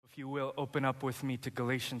If you will, open up with me to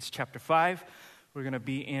Galatians chapter 5. We're going to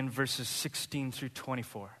be in verses 16 through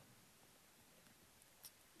 24.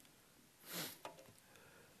 If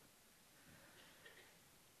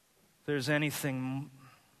there's anything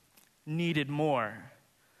needed more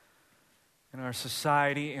in our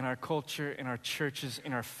society, in our culture, in our churches,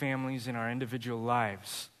 in our families, in our individual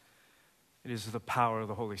lives, it is the power of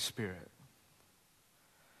the Holy Spirit.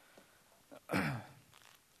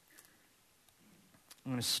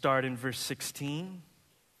 I'm going to start in verse 16,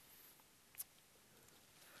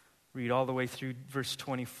 read all the way through verse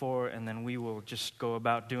 24, and then we will just go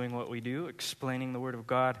about doing what we do, explaining the Word of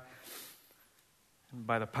God, and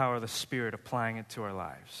by the power of the Spirit, applying it to our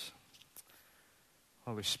lives.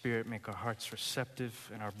 Holy Spirit, make our hearts receptive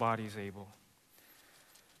and our bodies able.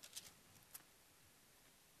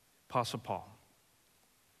 Apostle Paul.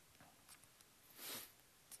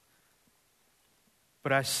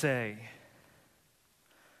 But I say,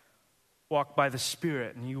 walk by the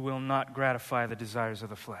Spirit, and you will not gratify the desires of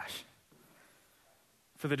the flesh.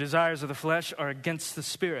 For the desires of the flesh are against the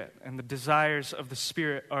Spirit, and the desires of the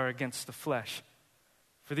Spirit are against the flesh.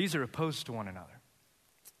 For these are opposed to one another,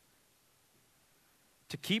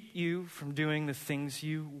 to keep you from doing the things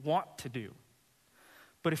you want to do.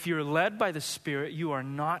 But if you are led by the Spirit, you are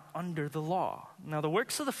not under the law. Now the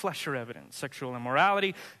works of the flesh are evident: sexual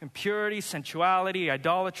immorality, impurity, sensuality,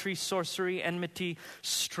 idolatry, sorcery, enmity,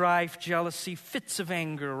 strife, jealousy, fits of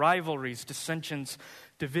anger, rivalries, dissensions,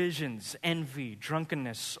 divisions, envy,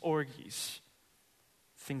 drunkenness, orgies,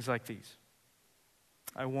 things like these.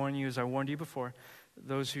 I warn you, as I warned you before,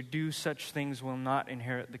 those who do such things will not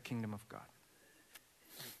inherit the kingdom of God.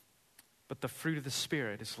 But the fruit of the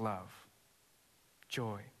Spirit is love,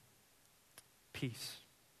 joy, peace,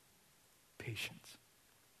 patience,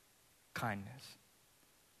 kindness,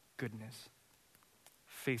 goodness,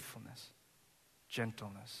 faithfulness,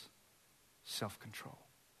 gentleness, self-control.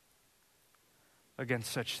 Against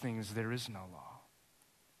such things there is no law.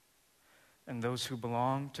 And those who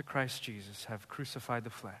belong to Christ Jesus have crucified the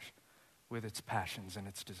flesh with its passions and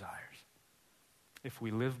its desires. If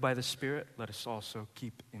we live by the Spirit, let us also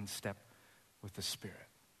keep in step with the Spirit.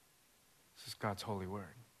 This is God's holy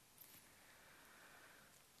word.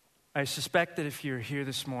 I suspect that if you're here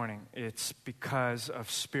this morning, it's because of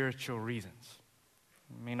spiritual reasons.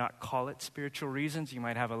 You may not call it spiritual reasons. You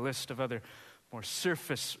might have a list of other more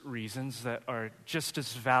surface reasons that are just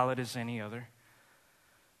as valid as any other.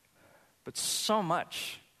 But so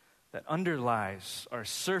much that underlies our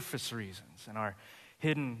surface reasons and our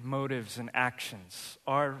hidden motives and actions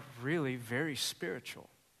are really very spiritual,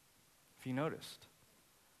 if you noticed.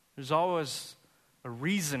 There's always a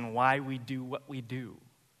reason why we do what we do.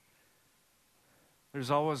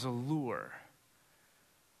 There's always a lure.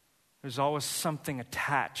 There's always something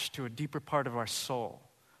attached to a deeper part of our soul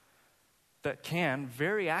that can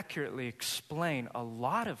very accurately explain a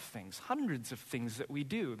lot of things, hundreds of things that we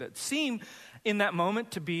do that seem in that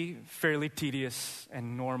moment to be fairly tedious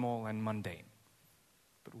and normal and mundane.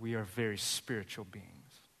 But we are very spiritual beings.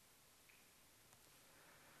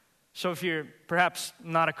 So if you're perhaps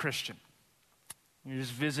not a Christian, you're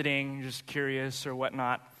just visiting, you're just curious or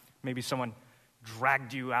whatnot, maybe someone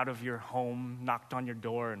dragged you out of your home, knocked on your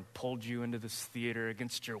door, and pulled you into this theater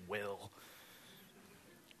against your will.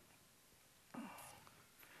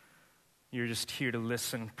 You're just here to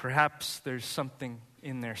listen. Perhaps there's something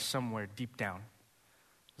in there somewhere deep down.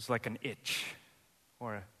 It's like an itch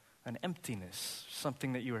or an emptiness,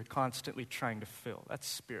 something that you are constantly trying to fill. That's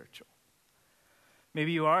spiritual.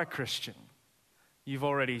 Maybe you are a Christian. You've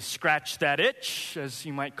already scratched that itch, as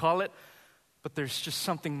you might call it, but there's just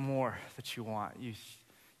something more that you want.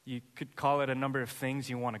 You could call it a number of things.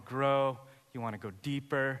 You want to grow. You want to go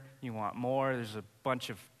deeper. You want more. There's a bunch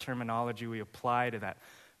of terminology we apply to that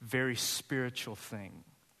very spiritual thing.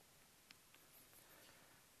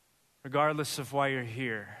 Regardless of why you're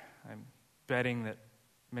here, I'm betting that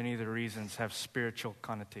many of the reasons have spiritual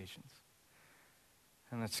connotations.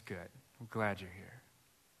 And that's good. I'm glad you're here.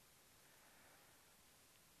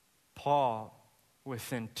 Paul,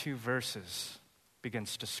 within 2 verses,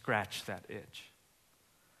 begins to scratch that itch.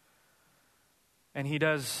 And he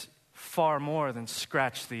does far more than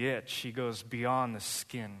scratch the itch. He goes beyond the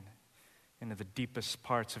skin into the deepest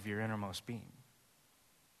parts of your innermost being.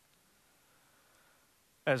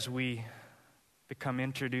 As we become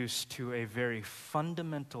introduced to a very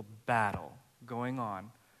fundamental battle going on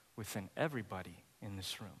within everybody in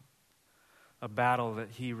this room. A battle that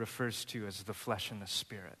he refers to as the flesh and the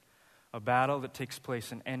spirit. A battle that takes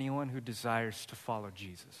place in anyone who desires to follow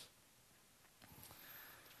Jesus.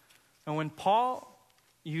 And when Paul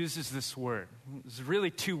uses this word, there's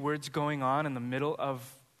really 2 words going on in the middle of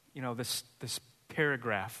this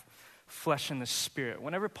paragraph, flesh and the spirit.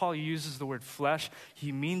 Whenever Paul uses the word flesh,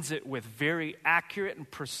 he means it with very accurate and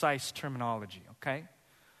precise terminology, okay?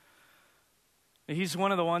 He's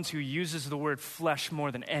one of the ones who uses the word flesh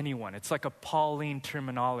more than anyone. It's like a Pauline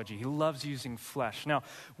terminology. He loves using flesh. Now,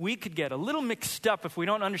 we could get a little mixed up if we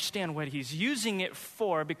don't understand what he's using it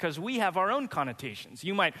for, because we have our own connotations.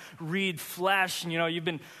 You might read flesh, and you've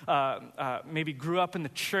been maybe grew up in the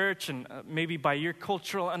church, and maybe by your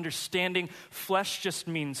cultural understanding, flesh just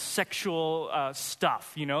means sexual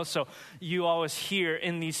stuff. So you always hear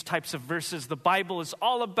in these types of verses, the Bible is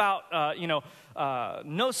all about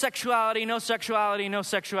no sexuality, no sexuality, no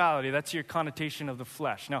sexuality. That's your connotation of the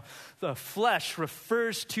flesh. Now, the flesh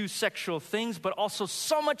refers to sexual things, but also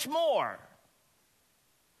so much more.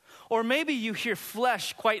 Or maybe you hear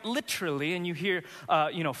flesh quite literally, and you hear,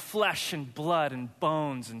 flesh and blood and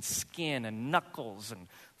bones and skin and knuckles and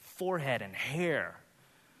forehead and hair.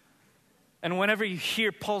 And whenever you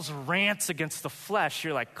hear Paul's rants against the flesh,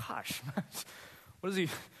 you're like, gosh, what is he...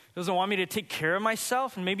 Doesn't want me to take care of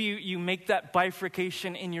myself? And maybe you make that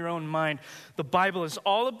bifurcation in your own mind. The Bible is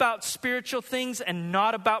all about spiritual things and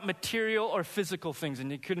not about material or physical things.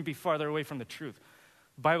 And it couldn't be farther away from the truth.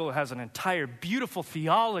 The Bible has an entire beautiful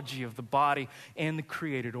theology of the body and the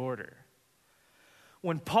created order.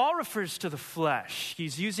 When Paul refers to the flesh,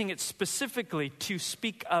 he's using it specifically to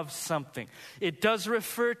speak of something. It does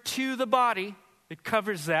refer to the body. It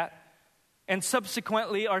covers that. And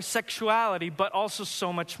subsequently our sexuality, but also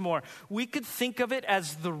so much more. We could think of it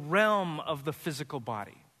as the realm of the physical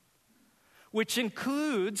body, which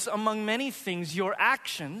includes, among many things, your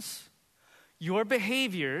actions, your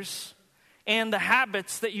behaviors, and the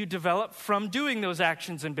habits that you develop from doing those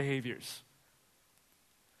actions and behaviors.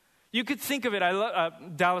 You could think of it,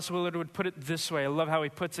 Dallas Willard would put it this way. I love how he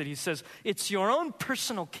puts it. He says, it's your own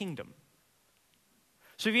personal kingdom.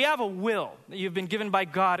 So if you have a will that you've been given by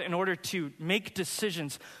God in order to make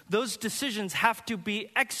decisions, those decisions have to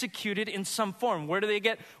be executed in some form. Where do they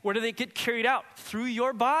get carried out? Through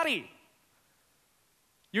your body.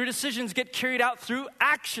 Your decisions get carried out through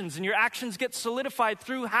actions, and your actions get solidified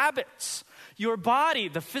through habits. Your body,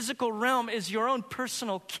 the physical realm, is your own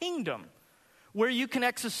personal kingdom where you can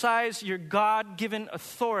exercise your God-given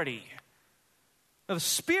authority. Now, the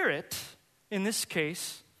spirit, in this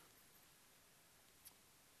case,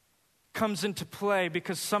 comes into play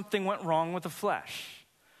because something went wrong with the flesh.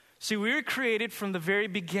 See, we were created from the very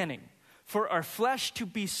beginning for our flesh to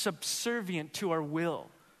be subservient to our will.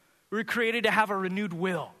 We were created to have a renewed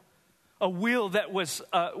will, a will that was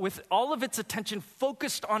with all of its attention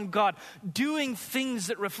focused on God, doing things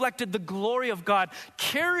that reflected the glory of God,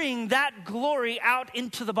 carrying that glory out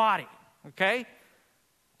into the body, okay?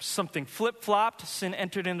 Something flip-flopped, sin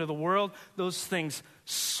entered into the world, those things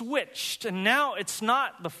switched, and now it's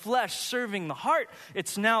not the flesh serving the heart,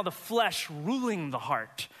 it's now the flesh ruling the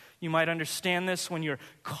heart. You might understand this when you're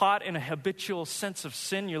caught in a habitual sense of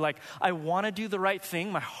sin. You're like, I want to do the right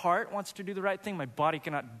thing, my heart wants to do the right thing, my body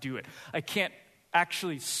cannot do it. I can't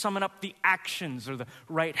actually summon up the actions or the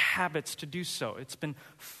right habits to do so. It's been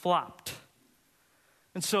flopped.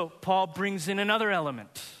 And so Paul brings in another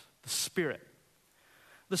element, the Spirit.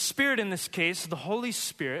 The Spirit in this case, the Holy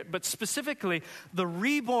Spirit, but specifically the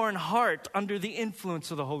reborn heart under the influence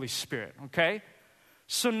of the Holy Spirit, okay?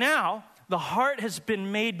 So now the heart has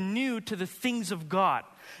been made new to the things of God.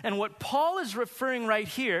 And what Paul is referring right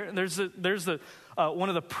here, there's one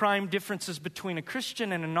of the prime differences between a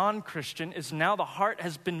Christian and a non-Christian is now the heart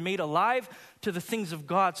has been made alive to the things of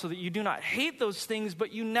God so that you do not hate those things,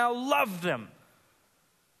 but you now love them.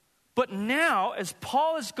 But now, as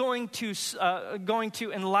Paul is going to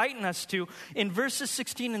enlighten us to, in verses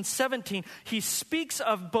 16 and 17, he speaks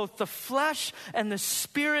of both the flesh and the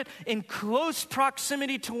spirit in close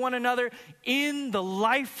proximity to one another in the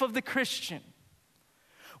life of the Christian,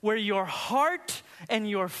 where your heart and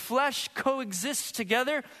your flesh coexist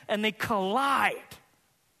together and they collide.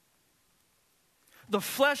 The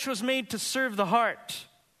flesh was made to serve the heart.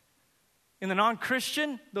 In the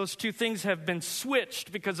non-Christian, those two things have been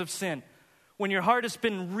switched because of sin. When your heart has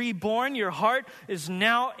been reborn, your heart is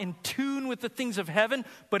now in tune with the things of heaven,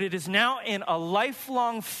 but it is now in a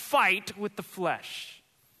lifelong fight with the flesh.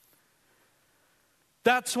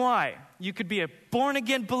 That's why you could be a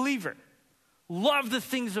born-again believer, love the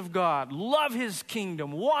things of God, love His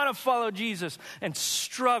kingdom, want to follow Jesus, and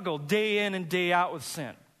struggle day in and day out with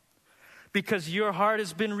sin. Because your heart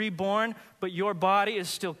has been reborn, but your body is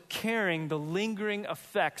still carrying the lingering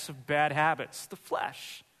effects of bad habits, the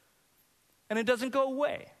flesh. And it doesn't go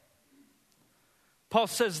away. Paul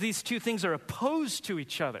says these two things are opposed to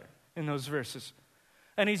each other in those verses.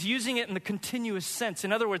 And he's using it in the continuous sense.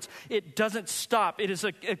 In other words, it doesn't stop. It is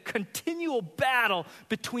a continual battle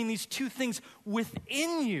between these two things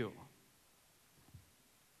within you.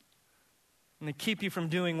 And they keep you from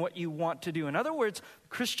doing what you want to do. In other words,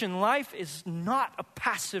 Christian life is not a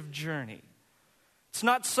passive journey. It's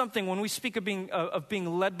not something, when we speak of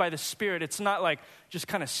being led by the Spirit, it's not like just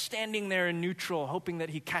kind of standing there in neutral, hoping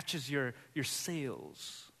that he catches your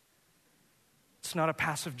sails. It's not a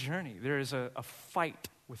passive journey. There is a fight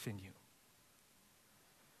within you.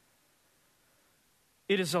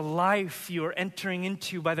 It is a life you are entering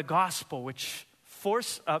into by the gospel, which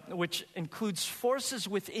includes forces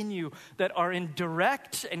within you that are in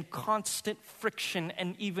direct and constant friction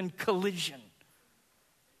and even collision.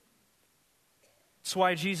 That's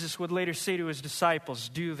why Jesus would later say to his disciples,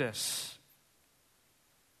 do this.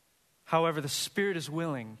 However, the spirit is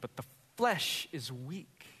willing, but the flesh is weak.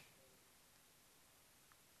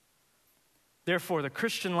 Therefore, the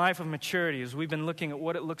Christian life of maturity, as we've been looking at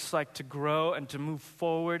what it looks like to grow and to move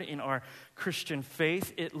forward in our Christian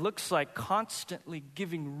faith, it looks like constantly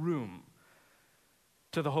giving room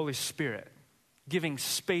to the Holy Spirit, giving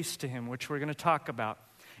space to him, which we're going to talk about.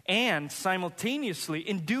 And simultaneously,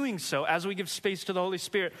 in doing so, as we give space to the Holy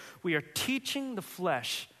Spirit, we are teaching the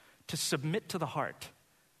flesh to submit to the heart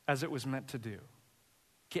as it was meant to do.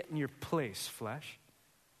 Get in your place, flesh.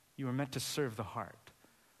 You were meant to serve the heart.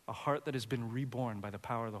 A heart that has been reborn by the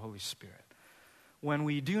power of the Holy Spirit. When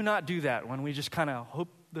we do not do that, when we just kind of hope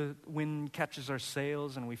the wind catches our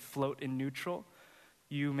sails and we float in neutral,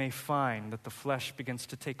 you may find that the flesh begins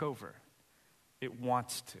to take over. It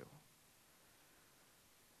wants to.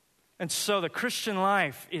 And so the Christian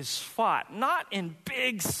life is fought, not in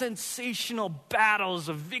big sensational battles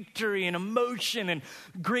of victory and emotion and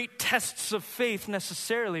great tests of faith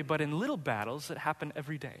necessarily, but in little battles that happen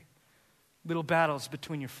every day. Little battles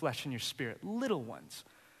between your flesh and your spirit, little ones,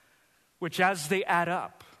 which as they add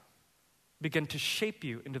up, begin to shape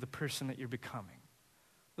you into the person that you're becoming.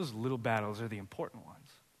 Those little battles are the important ones.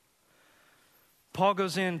 Paul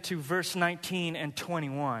goes into verse 19 and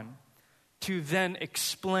 21 to then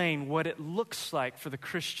explain what it looks like for the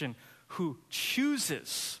Christian who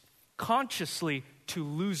chooses consciously to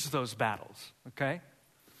lose those battles, okay?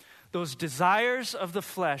 Those desires of the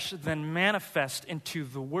flesh then manifest into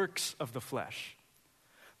the works of the flesh.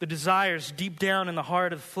 The desires deep down in the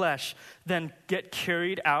heart of the flesh then get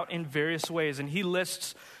carried out in various ways. And he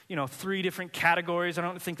lists, 3 different categories. I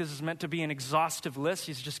don't think this is meant to be an exhaustive list.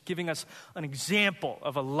 He's just giving us an example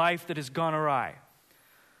of a life that has gone awry.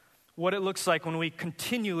 What it looks like when we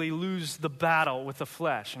continually lose the battle with the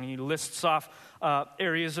flesh. And he lists off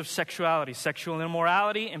areas of sexuality, sexual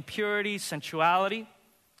immorality, impurity, sensuality,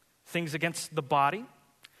 things against the body.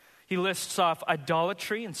 He lists off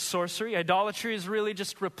idolatry and sorcery. Idolatry is really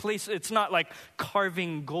just it's not like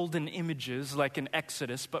carving golden images like in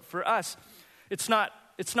Exodus, but for us, it's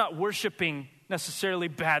not worshiping necessarily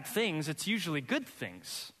bad things, it's usually good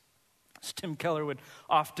things. As Tim Keller would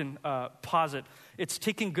often posit, it's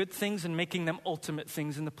taking good things and making them ultimate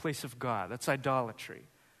things in the place of God. That's idolatry.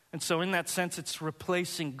 And so in that sense, it's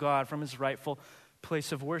replacing God from his rightful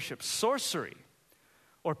place of worship. Sorcery,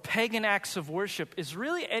 or pagan acts of worship, is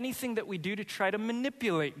really anything that we do to try to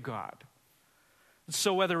manipulate God.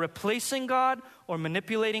 So whether replacing God or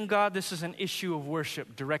manipulating God, this is an issue of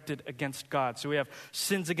worship directed against God. So we have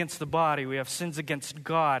sins against the body, we have sins against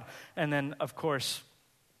God, and then, of course,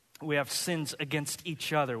 we have sins against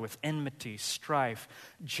each other with enmity, strife,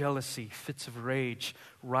 jealousy, fits of rage,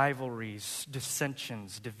 rivalries,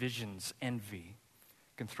 dissensions, divisions, envy.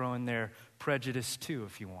 You can throw in there prejudice too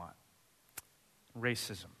if you want.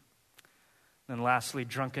 Racism. Then lastly,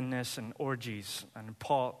 drunkenness and orgies. And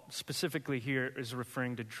Paul specifically here is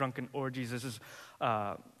referring to drunken orgies. This is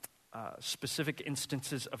specific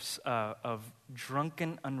instances of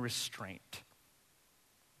drunken unrestraint.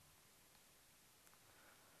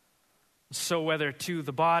 So whether to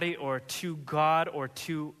the body or to God or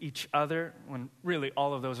to each other, when really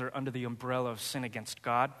all of those are under the umbrella of sin against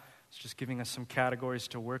God, it's just giving us some categories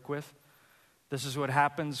to work with. This is what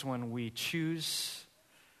happens when we choose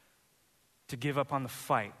to give up on the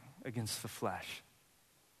fight against the flesh.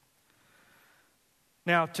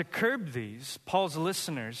 Now, to curb these, Paul's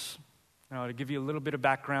listeners, to give you a little bit of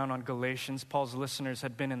background on Galatians, Paul's listeners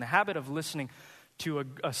had been in the habit of listening to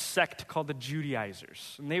a sect called the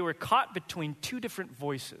Judaizers. And they were caught between 2 different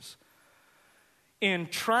voices in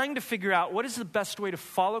trying to figure out what is the best way to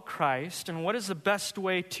follow Christ and what is the best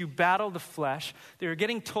way to battle the flesh. They were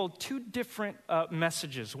getting told 2 different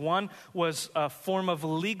messages. One was a form of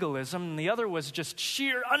legalism, and the other was just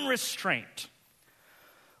sheer unrestraint.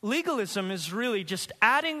 Legalism is really just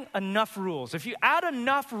adding enough rules. If you add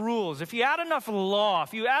enough rules, if you add enough law,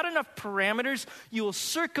 if you add enough parameters, you will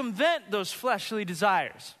circumvent those fleshly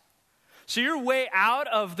desires. So your way out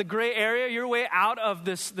of the gray area, your way out of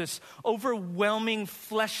this overwhelming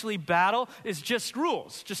fleshly battle is just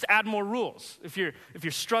rules. Just add more rules. If you're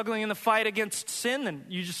struggling in the fight against sin, then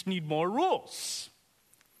you just need more rules.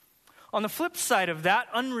 On the flip side of that,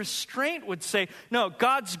 unrestraint would say, no,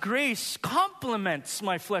 God's grace complements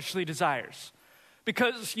my fleshly desires.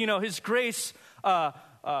 Because, His grace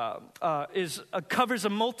covers a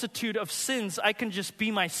multitude of sins. I can just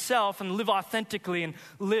be myself and live authentically and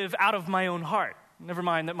live out of my own heart. Never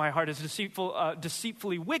mind that my heart is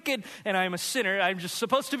deceitfully wicked and I am a sinner. I'm just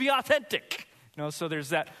supposed to be authentic. So there's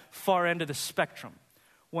that far end of the spectrum.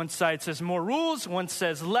 One side says more rules, one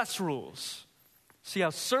says less rules. See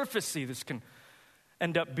how surfacey this can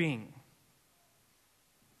end up being.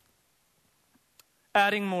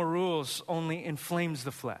 Adding more rules only inflames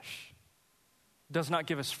the flesh. Does not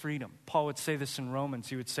give us freedom. Paul would say this in Romans.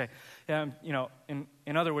 He would say,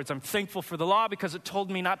 in other words, I'm thankful for the law because it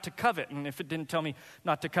told me not to covet. And if it didn't tell me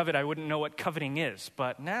not to covet, I wouldn't know what coveting is.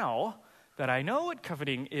 But now that I know what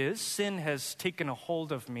coveting is, sin has taken a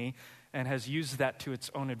hold of me and has used that to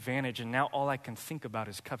its own advantage. And now all I can think about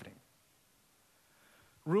is coveting.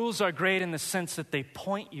 Rules are great in the sense that they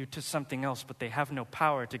point you to something else, but they have no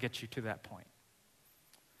power to get you to that point.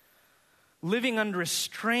 Living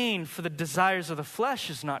unrestrained for the desires of the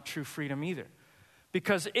flesh is not true freedom either.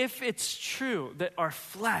 Because if it's true that our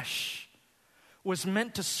flesh was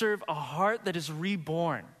meant to serve a heart that is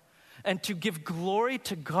reborn and to give glory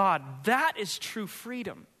to God, that is true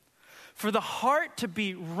freedom. For the heart to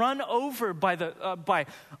be run over by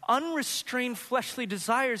unrestrained fleshly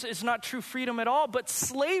desires is not true freedom at all, but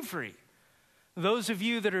slavery. Those of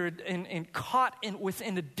you that are caught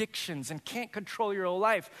within addictions and can't control your whole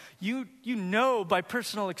life, you know by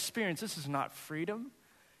personal experience, this is not freedom,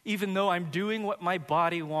 even though I'm doing what my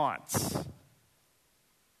body wants.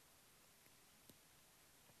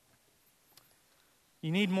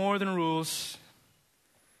 You need more than rules.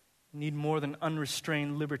 You need more than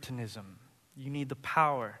unrestrained libertinism. You need the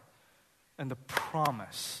power and the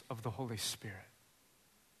promise of the Holy Spirit.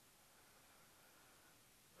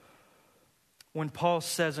 When Paul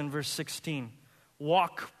says in verse 16,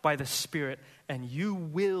 walk by the Spirit and you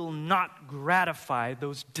will not gratify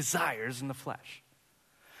those desires in the flesh.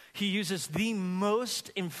 He uses the most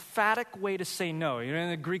emphatic way to say no. In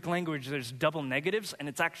the Greek language, there's double negatives and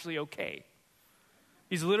it's actually okay.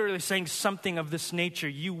 He's literally saying something of this nature.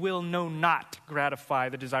 You will not gratify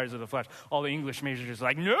the desires of the flesh. All the English majors are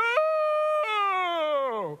like, no!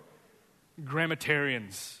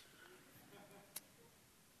 Grammatarians.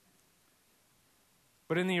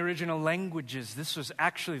 But in the original languages, this was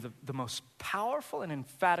actually the most powerful and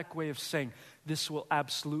emphatic way of saying this will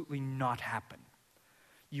absolutely not happen.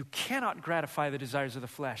 You cannot gratify the desires of the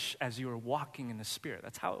flesh as you are walking in the Spirit.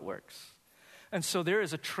 That's how it works. And so there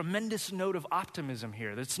is a tremendous note of optimism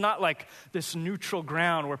here. It's not like this neutral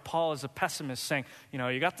ground where Paul is a pessimist saying,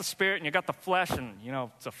 you got the Spirit and you got the flesh and,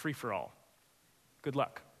 it's a free-for-all. Good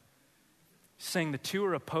luck. He's saying the two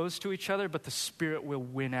are opposed to each other, but the Spirit will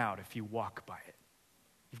win out if you walk by it.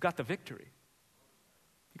 You've got the victory.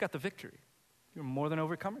 You got the victory. You're more than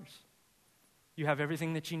overcomers. You have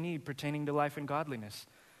everything that you need pertaining to life and godliness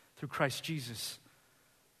through Christ Jesus,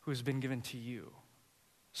 who has been given to you.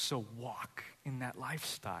 So walk in that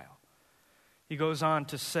lifestyle. He goes on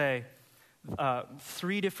to say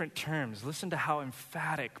three different terms. Listen to how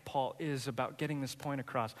emphatic Paul is about getting this point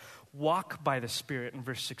across. Walk by the Spirit in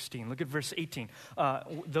verse 16. Look at verse 18.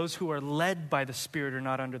 Those who are led by the Spirit are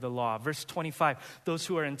not under the law. Verse 25. Those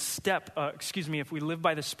who are in step, if we live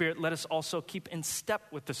by the Spirit, let us also keep in step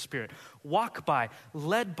with the Spirit. Walk by,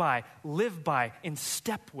 led by, live by, in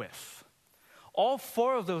step with. All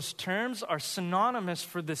four of those terms are synonymous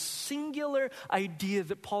for this singular idea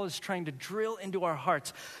that Paul is trying to drill into our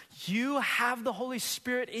hearts. You have the Holy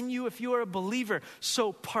Spirit in you if you are a believer.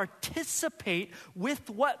 So participate with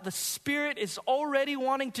what the Spirit is already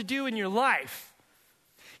wanting to do in your life.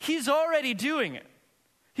 He's already doing it.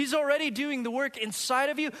 He's already doing the work inside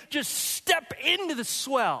of you. Just step into the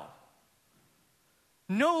swell.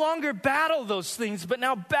 No longer battle those things, but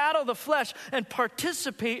now battle the flesh and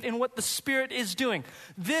participate in what the Spirit is doing.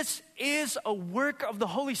 This is a work of the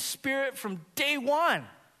Holy Spirit from day one.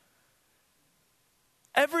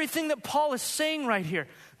 Everything that Paul is saying right here,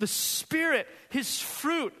 the Spirit, His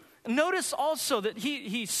fruit. Notice also that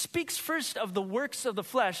he speaks first of the works of the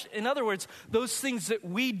flesh. In other words, those things that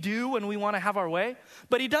we do when we want to have our way.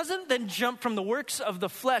 But he doesn't then jump from the works of the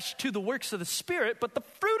flesh to the works of the Spirit, but the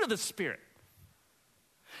fruit of the Spirit.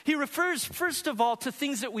 He refers, first of all, to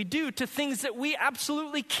things that we do, to things that we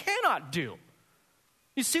absolutely cannot do.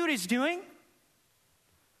 You see what he's doing?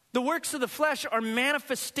 The works of the flesh are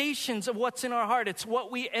manifestations of what's in our heart. It's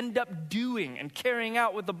what we end up doing and carrying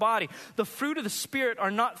out with the body. The fruit of the Spirit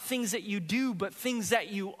are not things that you do, but things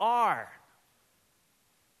that you are,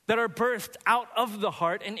 that are birthed out of the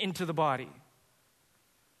heart and into the body.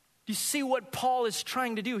 Do you see what Paul is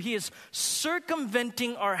trying to do? He is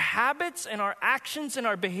circumventing our habits and our actions and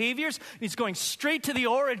our behaviors. He's going straight to the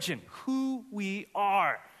origin, who we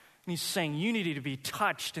are. And he's saying you need to be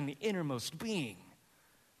touched in the innermost being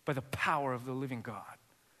by the power of the living God.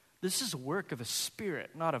 This is a work of the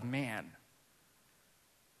Spirit, not of man.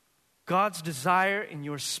 God's desire in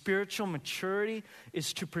your spiritual maturity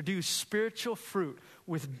is to produce spiritual fruit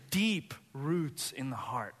with deep roots in the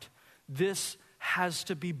heart. This has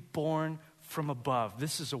to be born from above.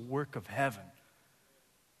 This is a work of heaven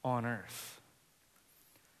on earth.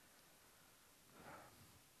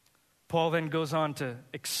 Paul then goes on to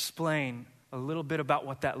explain a little bit about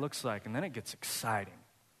what that looks like, and then it gets exciting.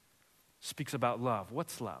 Speaks about love.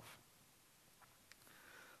 What's love?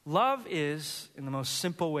 Love is, in the most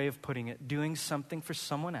simple way of putting it, doing something for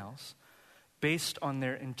someone else based on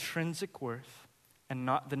their intrinsic worth and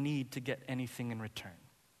not the need to get anything in return.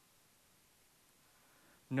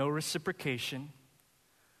 No reciprocation,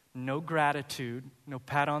 no gratitude, no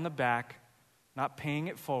pat on the back, not paying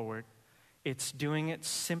it forward. It's doing it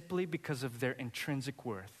simply because of their intrinsic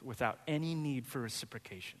worth without any need for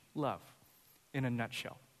reciprocation. Love, in a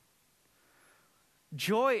nutshell.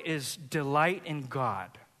 Joy is delight in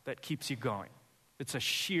God that keeps you going. It's a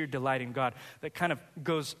sheer delight in God that kind of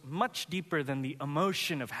goes much deeper than the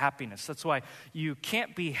emotion of happiness. That's why you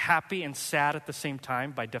can't be happy and sad at the same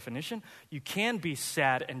time by definition. You can be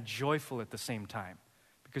sad and joyful at the same time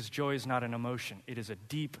because joy is not an emotion. It is a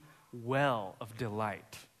deep well of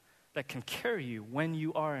delight that can carry you when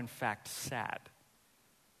you are in fact sad.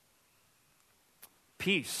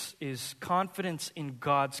 Peace is confidence in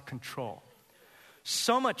God's control.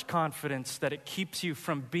 So much confidence that it keeps you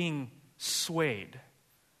from being swayed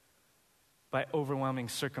by overwhelming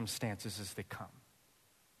circumstances as they come.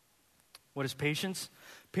 What is patience?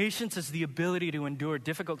 Patience is the ability to endure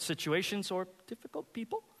difficult situations or difficult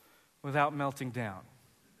people without melting down.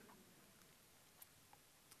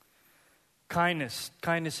 Kindness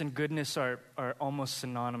and goodness are almost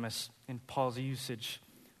synonymous in Paul's usage.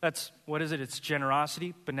 That's, what is it? It's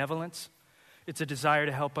generosity, benevolence. It's a desire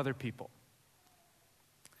to help other people.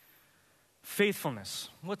 Faithfulness.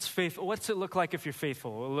 What's it look like if you're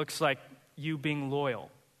faithful? Well, it looks like you being loyal.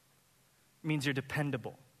 It means you're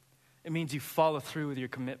dependable. It means you follow through with your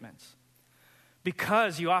commitments.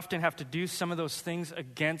 Because you often have to do some of those things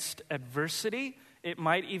against adversity, it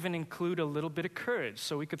might even include a little bit of courage.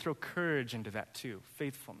 So we could throw courage into that too,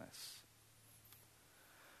 faithfulness.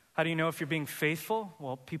 How do you know if you're being faithful?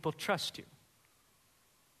 Well, people trust you.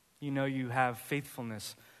 You know you have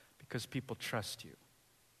faithfulness because people trust you.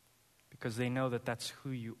 Because they know that that's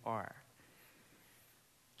who you are.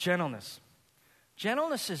 Gentleness.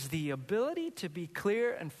 Gentleness is the ability to be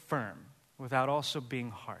clear and firm without also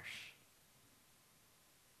being harsh.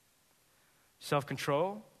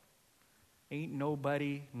 Self-control. Ain't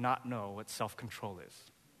nobody not know what self-control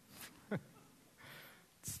is.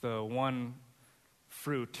 It's the one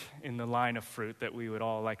fruit in the line of fruit that we would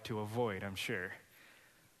all like to avoid, I'm sure.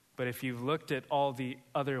 But if you've looked at all the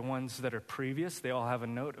other ones that are previous, they all have a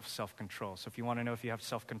note of self-control. So if you want to know if you have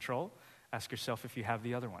self-control, ask yourself if you have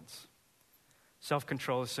the other ones.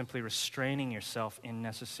 Self-control is simply restraining yourself in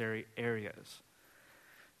necessary areas.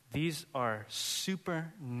 These are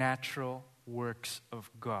supernatural works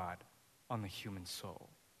of God on the human soul.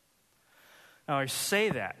 Now, I say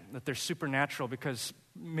that they're supernatural because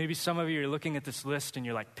maybe some of you are looking at this list and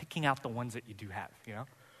you're like picking out the ones that you do have, you know?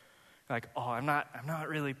 Like, oh, I'm not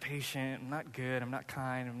really patient, I'm not good, I'm not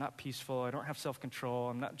kind, I'm not peaceful, I don't have self-control,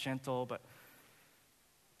 I'm not gentle, but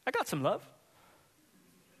I got some love.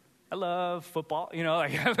 I love football, you know,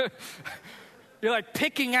 like you're like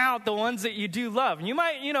picking out the ones that you do love. And you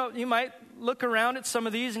might look around at some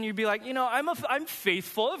of these and you'd be like, I'm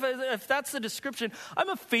faithful. If that's the description, I'm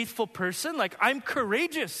a faithful person. Like, I'm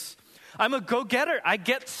courageous. I'm a go-getter. I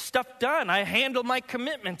get stuff done. I handle my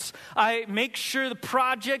commitments. I make sure the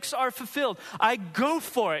projects are fulfilled. I go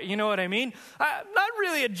for it. You know what I mean? I'm not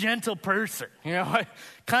really a gentle person. You know, I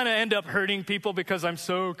kind of end up hurting people because I'm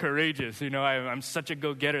so courageous. You know, I'm such a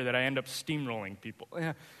go-getter that I end up steamrolling people.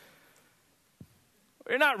 Yeah.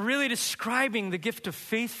 You're not really describing the gift of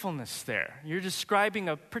faithfulness there. You're describing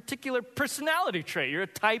a particular personality trait. You're a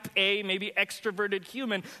type A, maybe extroverted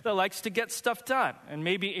human that likes to get stuff done. And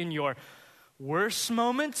maybe in your Worse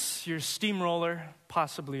moments, you're a steamroller,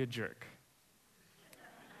 possibly a jerk.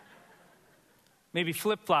 Maybe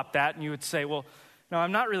flip-flop that and you would say, well, no,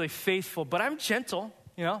 I'm not really faithful, but I'm gentle,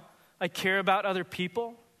 I care about other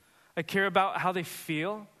people. I care about how they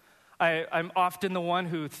feel. I'm often the one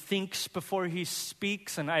who thinks before he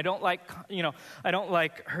speaks, and I don't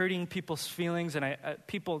like hurting people's feelings, and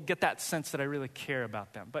people get that sense that I really care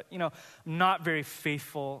about them. But, I'm not very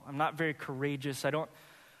faithful. I'm not very courageous. I'm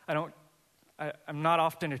not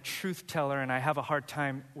often a truth teller, and I have a hard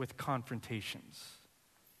time with confrontations.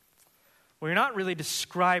 Well, you're not really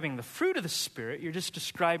describing the fruit of the Spirit. You're just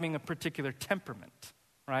describing a particular temperament,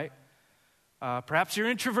 right? Perhaps you're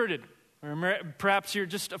introverted. Or perhaps you're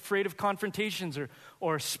just afraid of confrontations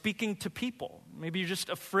or speaking to people. Maybe you're just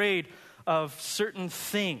afraid of certain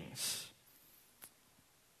things.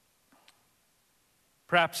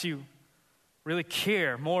 Perhaps you really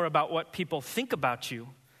care more about what people think about you,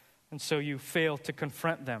 and so you fail to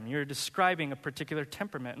confront them. You're describing a particular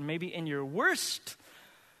temperament, and maybe in your worst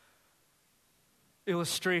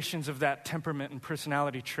illustrations of that temperament and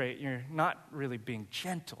personality trait, you're not really being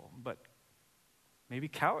gentle, but maybe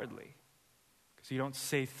cowardly. Because you don't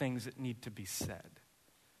say things that need to be said.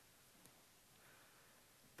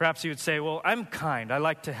 Perhaps you would say, well, I'm kind. I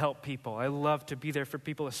like to help people. I love to be there for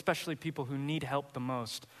people, especially people who need help the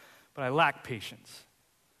most. But I lack patience.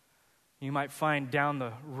 You might find down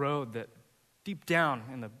the road that deep down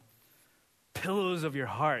in the pillows of your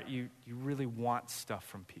heart, you really want stuff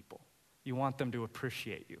from people. You want them to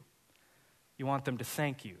appreciate you. You want them to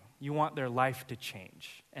thank you. You want their life to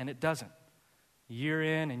change. And it doesn't. Year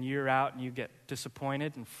in and year out, and you get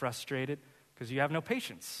disappointed and frustrated because you have no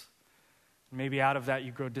patience. Maybe out of that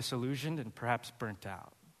you grow disillusioned and perhaps burnt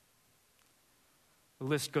out. The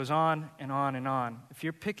list goes on and on and on. If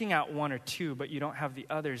you're picking out one or two, but you don't have the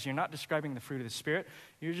others, you're not describing the fruit of the Spirit.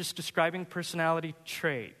 You're just describing personality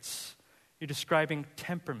traits. You're describing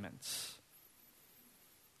temperaments.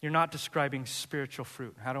 You're not describing spiritual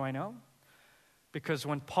fruit. How do I know? Because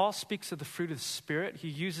when Paul speaks of the fruit of the Spirit, he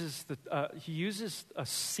uses a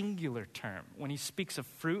singular term. When he speaks of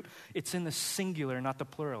fruit, it's in the singular, not the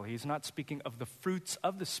plural. He's not speaking of the fruits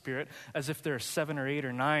of the Spirit as if there are 7 or 8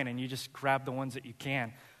 or 9 and you just grab the ones that you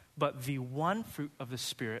can. But the one fruit of the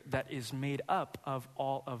Spirit that is made up of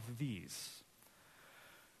all of these.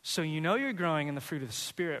 So you know you're growing in the fruit of the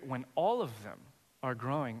Spirit when all of them are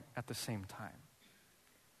growing at the same time.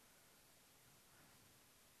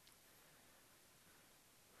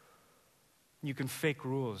 You can fake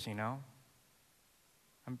rules, I've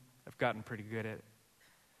gotten pretty good at it.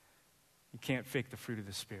 You can't fake the fruit of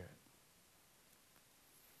the Spirit.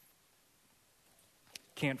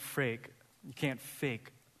 You can't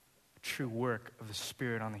fake true work of the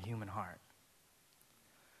Spirit on the human heart.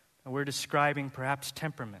 And we're describing perhaps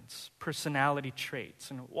temperaments, personality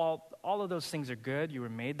traits. And while all of those things are good, you were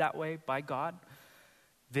made that way by God,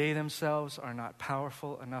 they themselves are not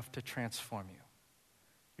powerful enough to transform you.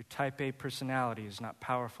 Your type A personality is not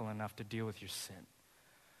powerful enough to deal with your sin.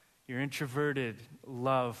 Your introverted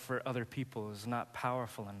love for other people is not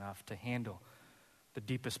powerful enough to handle the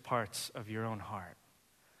deepest parts of your own heart.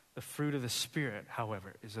 The fruit of the Spirit,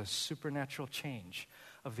 however, is a supernatural change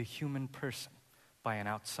of the human person by an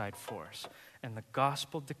outside force. And the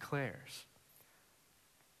gospel declares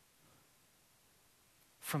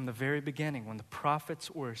from the very beginning, when the prophets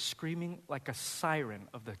were screaming like a siren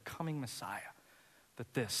of the coming Messiah,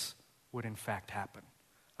 that this would in fact happen.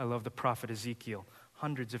 I love the prophet Ezekiel.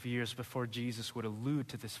 Hundreds of years before Jesus would allude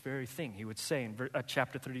to this very thing. He would say in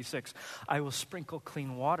chapter 36, I will sprinkle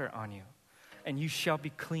clean water on you, and you shall be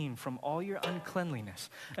clean from all your uncleanliness,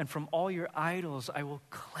 and from all your idols I will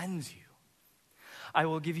cleanse you. I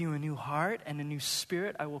will give you a new heart, and a new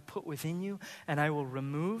spirit I will put within you, and I will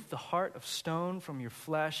remove the heart of stone from your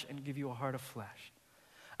flesh and give you a heart of flesh.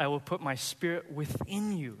 I will put my spirit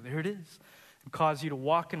within you, there it is, and cause you to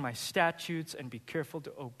walk in my statutes and be careful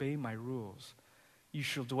to obey my rules. You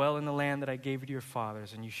shall dwell in the land that I gave to your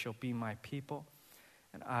fathers, and you shall be my people,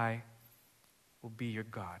 and I will be your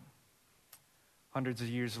God. Hundreds of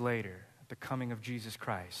years later, at the coming of Jesus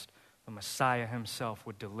Christ, the Messiah himself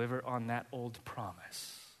would deliver on that old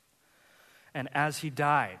promise. And as he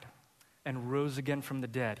died and rose again from the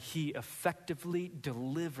dead, he effectively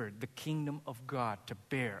delivered the kingdom of God to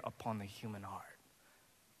bear upon the human heart.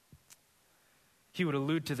 He would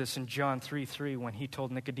allude to this in John 3:3 when he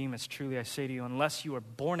told Nicodemus, truly I say to you, unless you are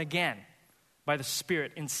born again by the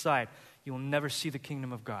Spirit inside, you will never see the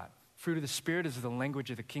kingdom of God. Fruit of the Spirit is the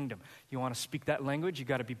language of the kingdom. You want to speak that language, you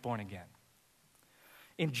got to be born again.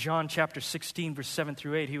 In John chapter 16, verse 7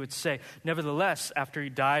 through 8, he would say, nevertheless, after he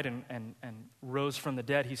died and rose from the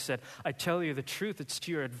dead, he said, I tell you the truth, it's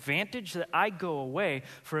to your advantage that I go away,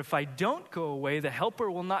 for if I don't go away, the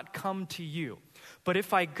Helper will not come to you. But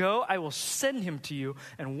if I go, I will send him to you,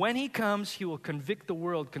 and when he comes, he will convict the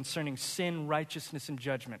world concerning sin, righteousness, and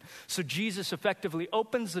judgment. So Jesus effectively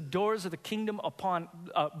opens the doors of the kingdom upon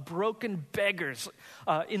broken beggars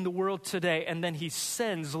in the world today, and then he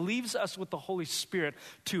leaves us with the Holy Spirit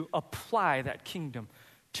to apply that kingdom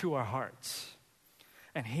to our hearts.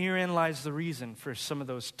 And herein lies the reason for some of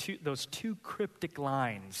those two cryptic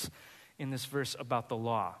lines in this verse about the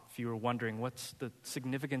law. If you were wondering what's the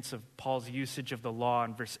significance of Paul's usage of the law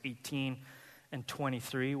in verse 18 and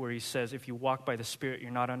 23, where he says, if you walk by the Spirit,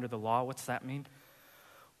 you're not under the law. What's that mean?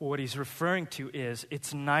 Well, what he's referring to is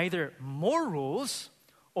it's neither more rules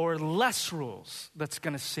or less rules that's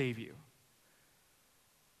going to save you.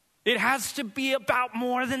 It has to be about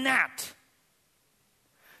more than that.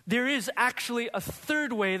 There is actually a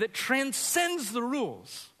third way that transcends the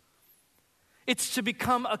rules. It's to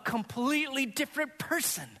become a completely different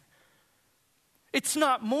person. It's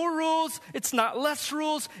not more rules, it's not less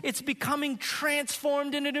rules, it's becoming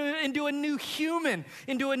transformed into a new human,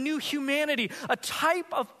 into a new humanity, a type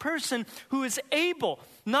of person who is able,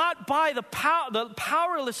 not by the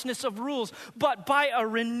powerlessness of rules, but by a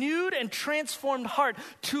renewed and transformed heart,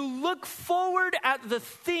 to look forward at the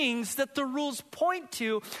things that the rules point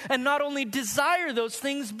to, and not only desire those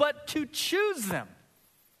things, but to choose them.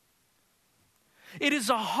 It is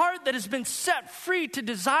a heart that has been set free to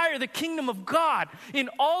desire the kingdom of God in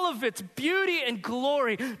all of its beauty and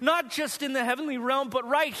glory, not just in the heavenly realm, but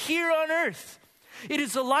right here on earth. It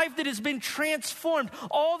is a life that has been transformed.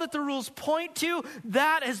 All that the rules point to,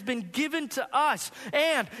 that has been given to us.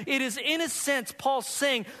 And it is, in a sense, Paul's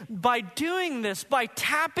saying, by doing this, by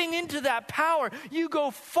tapping into that power, you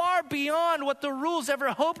go far beyond what the rules ever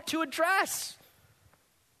hoped to address.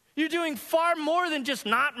 You're doing far more than just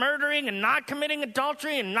not murdering and not committing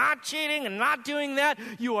adultery and not cheating and not doing that.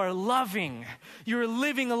 You are loving. You're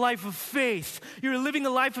living a life of faith. You're living a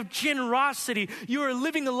life of generosity. You are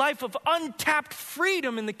living a life of untapped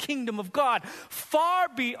freedom in the kingdom of God, far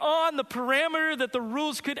beyond the parameter that the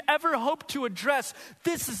rules could ever hope to address.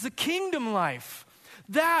 This is the kingdom life.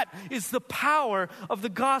 That is the power of the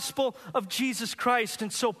gospel of Jesus Christ.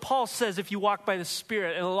 And so Paul says, if you walk by the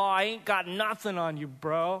Spirit and the law ain't got nothing on you,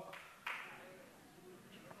 bro.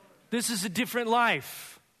 This is a different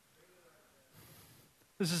life.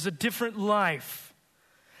 This is a different life.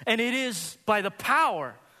 And it is by the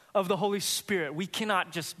power of the Holy Spirit. We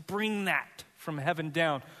cannot just bring that from heaven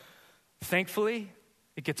down. Thankfully,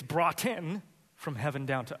 it gets brought in from heaven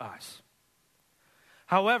down to us.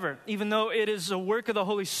 However, even though it is a work of the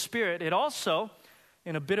Holy Spirit, it also,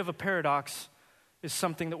 in a bit of a paradox, is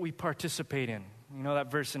something that we participate in. You know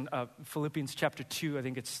that verse in Philippians chapter 2, I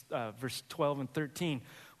think it's verse 12 and 13.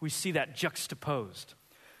 We see that juxtaposed.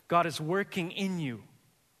 God is working in you,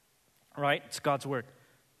 right? It's God's work.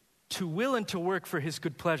 To will and to work for his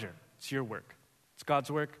good pleasure. It's your work. It's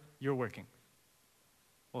God's work, you're working.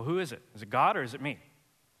 Well, who is it? Is it God or is it me?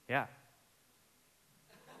 Yeah.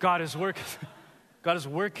 God is working. God is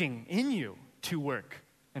working in you to work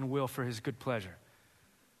and will for his good pleasure.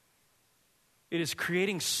 It is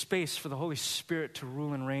creating space for the Holy Spirit to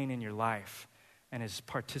rule and reign in your life and is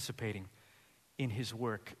participating in his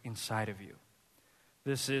work inside of you.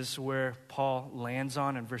 This is where Paul lands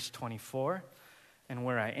on in verse 24 and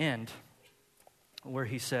where I end, where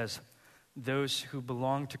he says, those who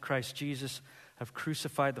belong to Christ Jesus have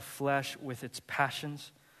crucified the flesh with its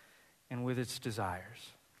passions and with its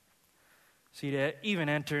desires. See, to even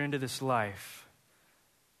enter into this life,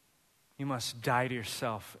 you must die to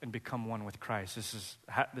yourself and become one with Christ.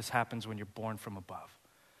 This happens when you're born from above.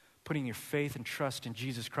 Putting your faith and trust in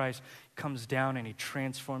Jesus Christ comes down and he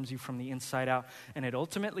transforms you from the inside out. And it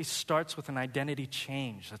ultimately starts with an identity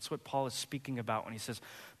change. That's what Paul is speaking about when he says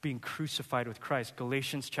being crucified with Christ.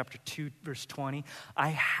 Galatians chapter 2, verse 20. I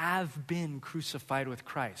have been crucified with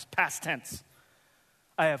Christ. Past tense.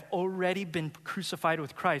 I have already been crucified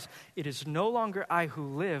with Christ. It is no longer I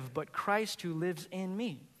who live, but Christ who lives in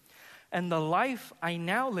me. And the life I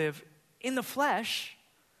now live in the flesh,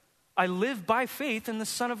 I live by faith in the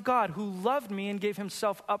Son of God who loved me and gave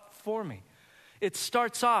himself up for me. It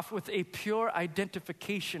starts off with a pure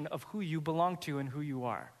identification of who you belong to and who you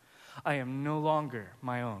are. I am no longer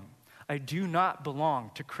my own. I do not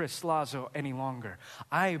belong to Chris Lazo any longer.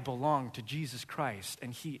 I belong to Jesus Christ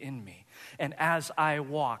and he in me. And as I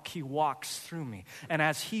walk, he walks through me. And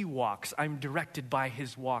as he walks, I'm directed by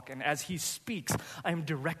his walk. And as he speaks, I'm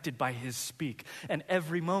directed by his speak. And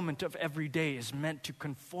every moment of every day is meant to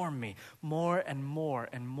conform me more and more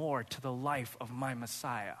and more to the life of my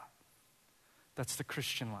Messiah. That's the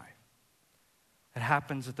Christian life. It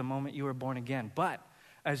happens at the moment you are born again. But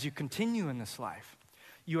as you continue in this life,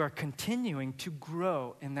 you are continuing to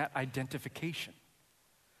grow in that identification.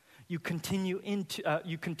 You continue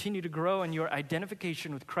to grow in your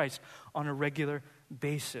identification with Christ on a regular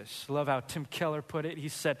basis. Love how Tim Keller put it. He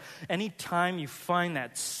said, anytime you find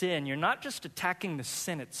that sin, you're not just attacking the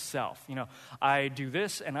sin itself. You know, I do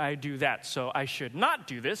this and I do that, so I should not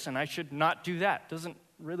do this and I should not do that. Doesn't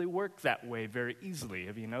really work that way very easily.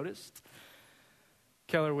 Have you noticed?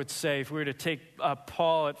 Keller would say, if we were to take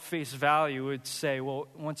Paul at face value, would say, well,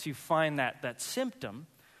 once you find that symptom,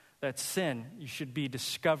 that sin, you should be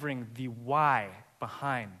discovering the why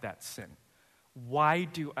behind that sin. Why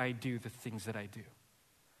do I do the things that I do?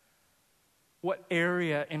 What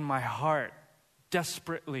area in my heart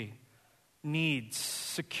desperately needs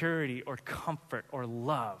security or comfort or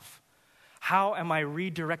love? How am I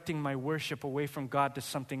redirecting my worship away from God to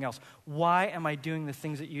something else? Why am I doing the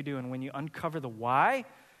things that you do? And when you uncover the why,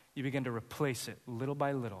 you begin to replace it little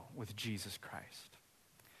by little with Jesus Christ.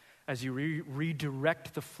 As you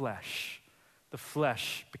redirect the flesh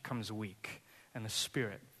becomes weak and the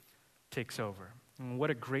Spirit takes over. And what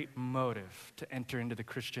a great motive to enter into the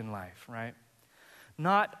Christian life, right?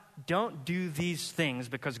 Not, don't do these things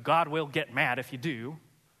because God will get mad if you do.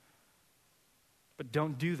 But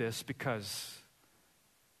don't do this because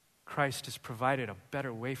Christ has provided a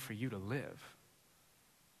better way for you to live.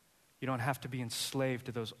 You don't have to be enslaved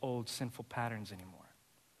to those old sinful patterns anymore.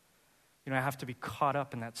 You don't have to be caught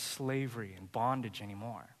up in that slavery and bondage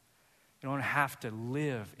anymore. You don't have to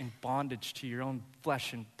live in bondage to your own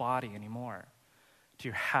flesh and body anymore, to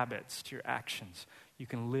your habits, to your actions. You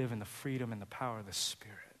can live in the freedom and the power of the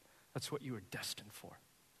Spirit. That's what you were destined for.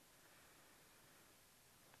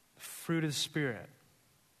 The fruit of the Spirit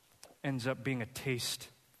ends up being a taste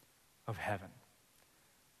of heaven.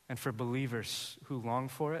 And for believers who long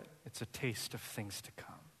for it, it's a taste of things to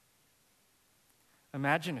come.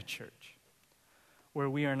 Imagine a church where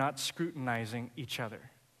we are not scrutinizing each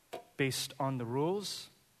other based on the rules,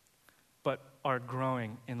 but are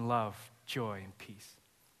growing in love, joy, and peace.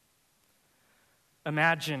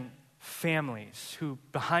 Imagine families who,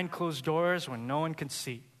 behind closed doors when no one can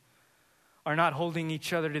see, are not holding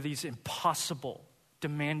each other to these impossible,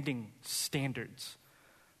 demanding standards,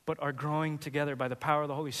 but are growing together by the power of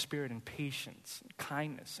the Holy Spirit in patience, and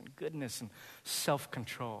kindness, and goodness, and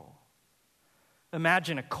self-control.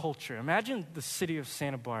 Imagine a culture. Imagine the city of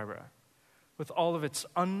Santa Barbara with all of its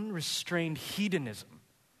unrestrained hedonism.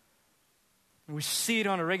 And we see it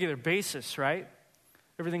on a regular basis, right?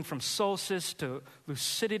 Everything from solstice to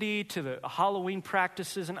lucidity to the Halloween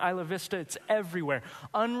practices in Isla Vista, it's everywhere.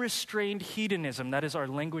 Unrestrained hedonism, that is our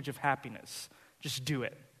language of happiness. Just do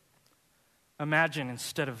it. Imagine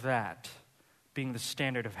instead of that being the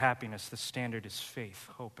standard of happiness, the standard is faith,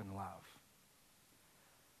 hope, and love.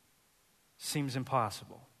 Seems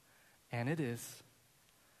impossible, and it is.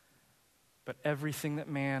 But everything that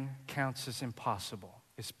man counts as impossible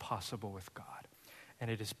is possible with God. And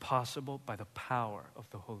it is possible by the power of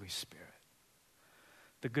the Holy Spirit.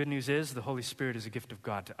 The good news is the Holy Spirit is a gift of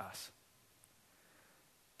God to us,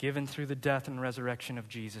 given through the death and resurrection of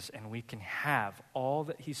Jesus, and we can have all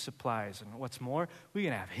that he supplies. And what's more, we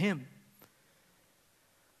can have him.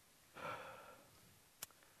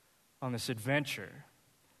 On this adventure,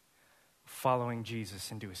 following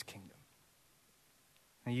Jesus into his kingdom.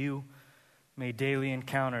 And you may daily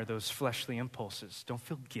encounter those fleshly impulses. Don't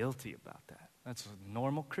feel guilty about that. That's a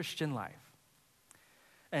normal Christian life.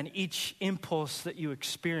 And each impulse that you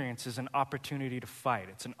experience is an opportunity to fight.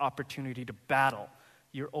 It's an opportunity to battle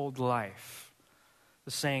your old life.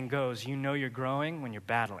 The saying goes, you know you're growing when you're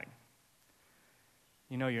battling.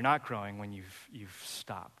 You know you're not growing when you've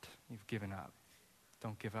stopped, you've given up.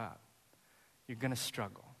 Don't give up. You're going to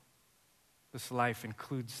struggle. This life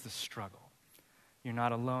includes the struggle. You're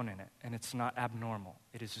not alone in it, and it's not abnormal.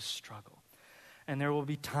 It is a struggle. And there will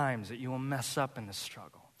be times that you will mess up in the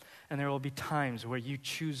struggle. And there will be times where you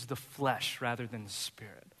choose the flesh rather than the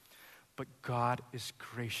Spirit. But God is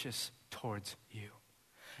gracious towards you.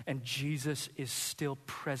 And Jesus is still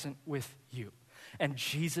present with you. And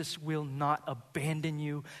Jesus will not abandon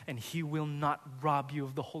you, and he will not rob you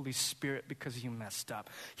of the Holy Spirit because you messed up.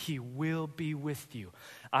 He will be with you.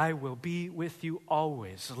 I will be with you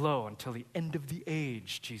always, lo, until the end of the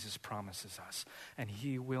age, Jesus promises us. And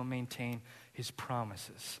he will maintain his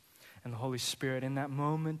promises. And the Holy Spirit, in that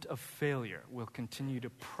moment of failure, will continue to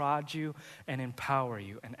prod you and empower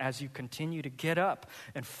you. And as you continue to get up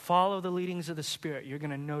and follow the leadings of the Spirit, you're going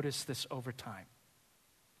to notice this over time.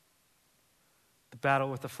 The battle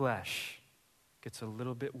with the flesh gets a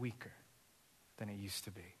little bit weaker than it used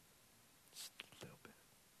to be. Just a little bit.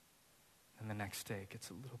 And the next day it gets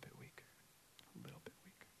a little bit weaker, a little bit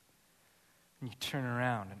weaker. And you turn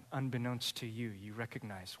around, and unbeknownst to you, you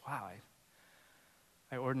recognize, wow,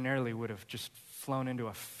 I ordinarily would have just flown into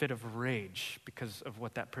a fit of rage because of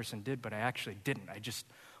what that person did, but I actually didn't. I just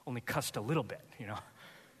only cussed a little bit,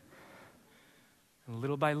 And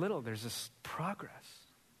little by little, there's this progress.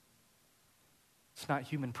 It's not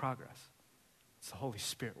human progress. It's the Holy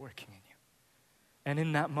Spirit working in you. And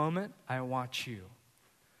in that moment, I want you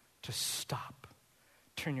to stop,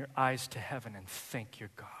 turn your eyes to heaven, and thank your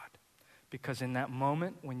God. Because in that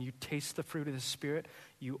moment, when you taste the fruit of the Spirit,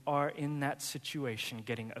 you are in that situation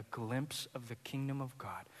getting a glimpse of the kingdom of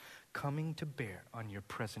God coming to bear on your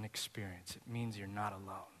present experience. It means you're not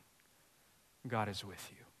alone. God is with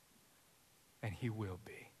you, and he will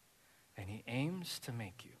be. And he aims to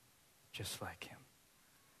make you just like him.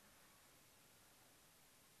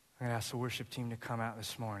 I'm going to ask the worship team to come out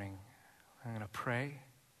this morning. I'm going to pray.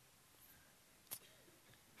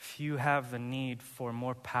 If you have the need for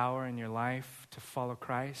more power in your life to follow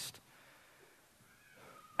Christ,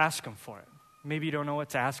 ask him for it. Maybe you don't know what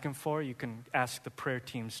to ask him for. You can ask the prayer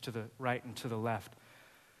teams to the right and to the left.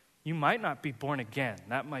 You might not be born again.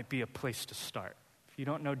 That might be a place to start. If you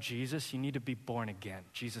don't know Jesus, you need to be born again.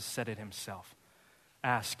 Jesus said it himself.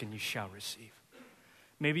 Ask and you shall receive.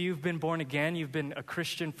 Maybe you've been born again, you've been a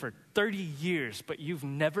Christian for 30 years, but you've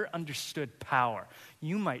never understood power.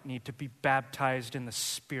 You might need to be baptized in the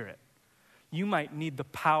Spirit. You might need the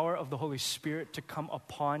power of the Holy Spirit to come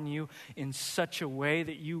upon you in such a way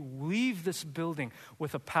that you leave this building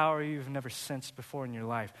with a power you've never sensed before in your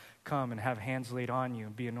life. Come and have hands laid on you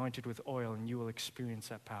and be anointed with oil, and you will experience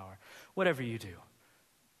that power. Whatever you do,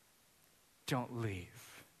 don't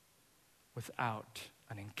leave without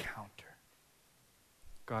an encounter.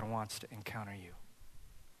 God wants to encounter you.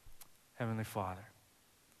 Heavenly Father,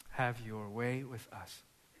 have your way with us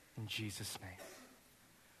in Jesus' name.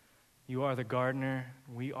 You are the gardener,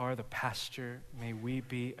 we are the pasture. May we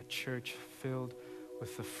be a church filled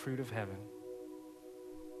with the fruit of heaven,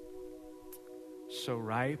 so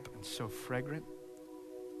ripe and so fragrant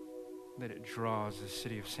that it draws the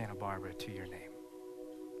city of Santa Barbara to your name.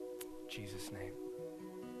 In Jesus' name,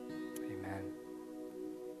 amen.